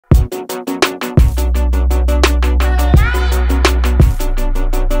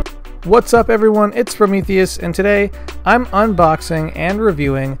What's up everyone, it's Sprometheus, and today I'm unboxing and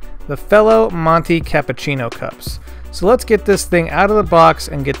reviewing the fellow Monty Cappuccino cups. So let's get this thing out of the box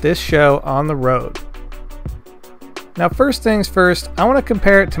and get this show on the road. Now first things first, I want to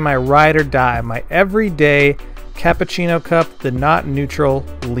compare it to my ride or die, my everyday cappuccino cup, the notNeutral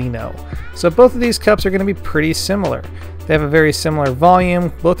Lino. So both of these cups are going to be pretty similar. They have a very similar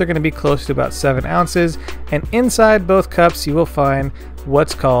volume, both are going to be close to about 7 ounces, and inside both cups you will find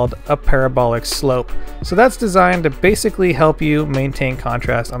what's called a parabolic slope. So that's designed to basically help you maintain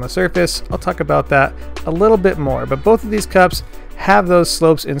contrast on the surface. I'll talk about that a little bit more, but both of these cups have those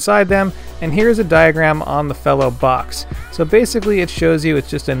slopes inside them, and here's a diagram on the fellow box. So basically it shows you it's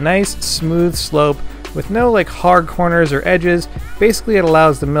just a nice smooth slope with no like hard corners or edges. Basically it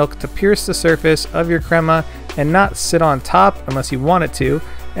allows the milk to pierce the surface of your crema and not sit on top unless you want it to,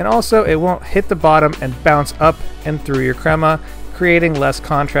 and also it won't hit the bottom and bounce up and through your crema, creating less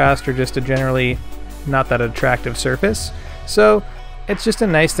contrast or just a generally not that attractive surface. So it's just a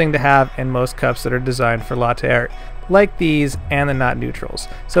nice thing to have in most cups that are designed for latte art, like these and the notNeutrals.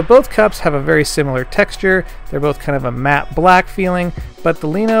 So both cups have a very similar texture. They're both kind of a matte black feeling, but the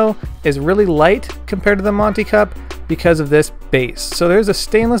Lino is really light compared to the Monty cup because of this base. So there's a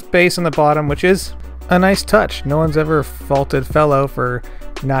stainless base on the bottom, which is a nice touch. No one's ever faulted Fellow for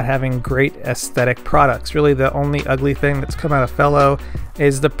not having great aesthetic products. Really the only ugly thing that's come out of Fellow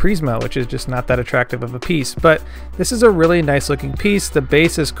is the Prisma, which is just not that attractive of a piece. But this is a really nice looking piece. The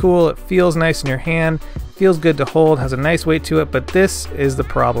base is cool, it feels nice in your hand, feels good to hold, has a nice weight to it, but this is the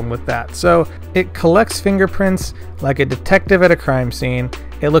problem with that. So it collects fingerprints like a detective at a crime scene.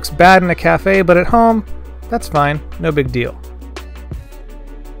 It looks bad in a cafe, but at home, that's fine, no big deal.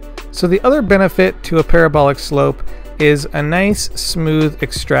 So the other benefit to a parabolic slope is a nice smooth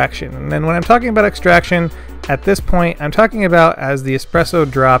extraction. And then when I'm talking about extraction at this point, I'm talking about as the espresso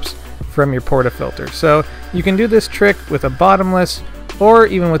drops from your portafilter. So you can do this trick with a bottomless or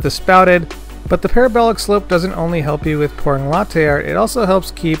even with a spouted, but the parabolic slope doesn't only help you with pouring latte art, it also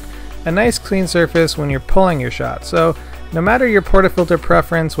helps keep a nice clean surface when you're pulling your shot. So no matter your portafilter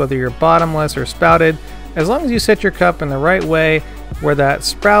preference, whether you're bottomless or spouted, as long as you set your cup in the right way where that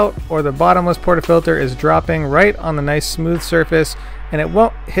spout or the bottomless portafilter is dropping right on the nice smooth surface and it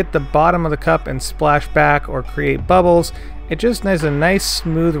won't hit the bottom of the cup and splash back or create bubbles, it just has a nice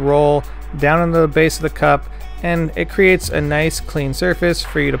smooth roll down into the base of the cup, and it creates a nice clean surface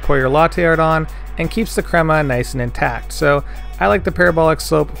for you to pour your latte art on and keeps the crema nice and intact. So I like the parabolic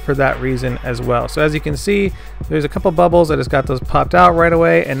slope for that reason as well. So as you can see, there's a couple bubbles. I just got those popped out right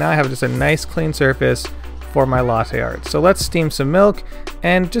away, and now I have just a nice clean surface for my latte art. So let's steam some milk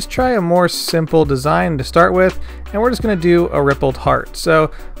and just try a more simple design to start with, and we're just going to do a rippled heart.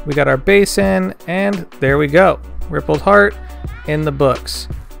 So we got our base in, and there we go, rippled heart in the books.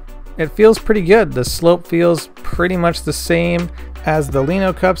 It feels pretty good. The slope feels pretty much the same as the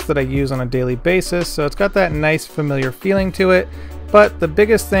Lino cups that I use on a daily basis, so it's got that nice familiar feeling to it. But the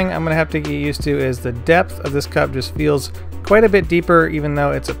biggest thing I'm gonna have to get used to is the depth of this cup just feels quite a bit deeper, even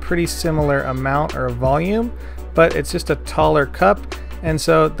though it's a pretty similar amount or volume, but it's just a taller cup, and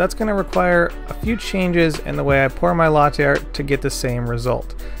so that's gonna require a few changes in the way I pour my latte art to get the same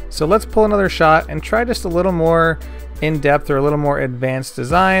result. So let's pull another shot and try just a little more in-depth or a little more advanced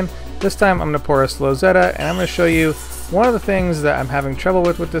design. This time I'm gonna pour a Slowzetta, and I'm gonna show you one of the things that I'm having trouble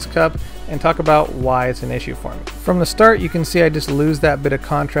with this cup and talk about why it's an issue for me. From the start, you can see I just lose that bit of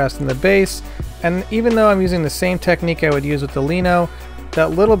contrast in the base, and even though I'm using the same technique I would use with the Lino,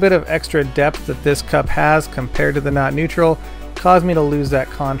 that little bit of extra depth that this cup has compared to the notNeutral caused me to lose that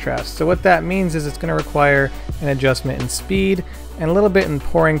contrast. So what that means is it's going to require an adjustment in speed and a little bit in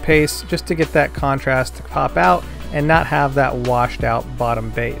pouring pace just to get that contrast to pop out and not have that washed out bottom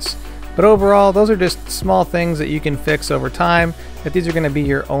base. But overall, those are just small things that you can fix over time. If these are going to be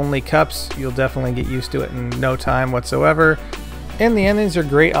your only cups, you'll definitely get used to it in no time whatsoever. In the end, these are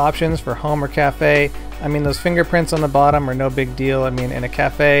great options for home or cafe. I mean, those fingerprints on the bottom are no big deal. I mean, in a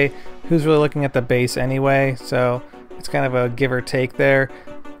cafe, who's really looking at the base anyway? So it's kind of a give or take there.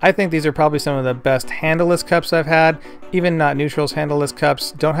 I think these are probably some of the best handleless cups I've had. Even notNeutral's handleless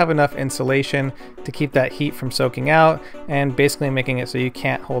cups don't have enough insulation to keep that heat from soaking out and basically making it so you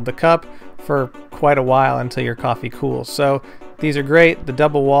can't hold the cup for quite a while until your coffee cools. So these are great. The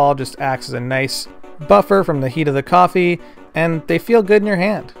double wall just acts as a nice buffer from the heat of the coffee, and they feel good in your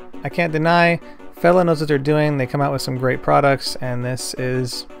hand. I can't deny, Fellow knows what they're doing. They come out with some great products, and this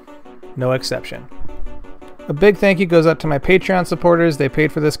is no exception. A big thank you goes out to my Patreon supporters. They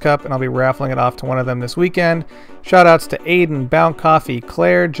paid for this cup, and I'll be raffling it off to one of them this weekend. Shout outs to Aiden, Bound Coffee,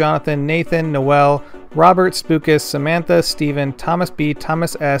 Claire, Jonathan, Nathan, Noel, Robert, Spookus, Samantha, Steven, Thomas B,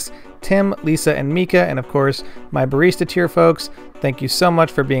 Thomas S, Tim, Lisa, and Mika, and of course, my Barista tier folks. Thank you so much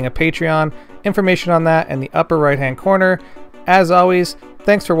for being a Patreon. Information on that in the upper right-hand corner. As always,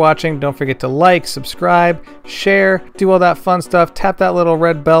 thanks for watching. Don't forget to like, subscribe, share, do all that fun stuff. Tap that little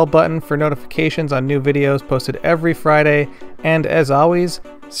red bell button for notifications on new videos posted every Friday. And as always,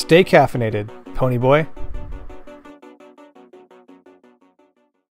 stay caffeinated, Pony Boy.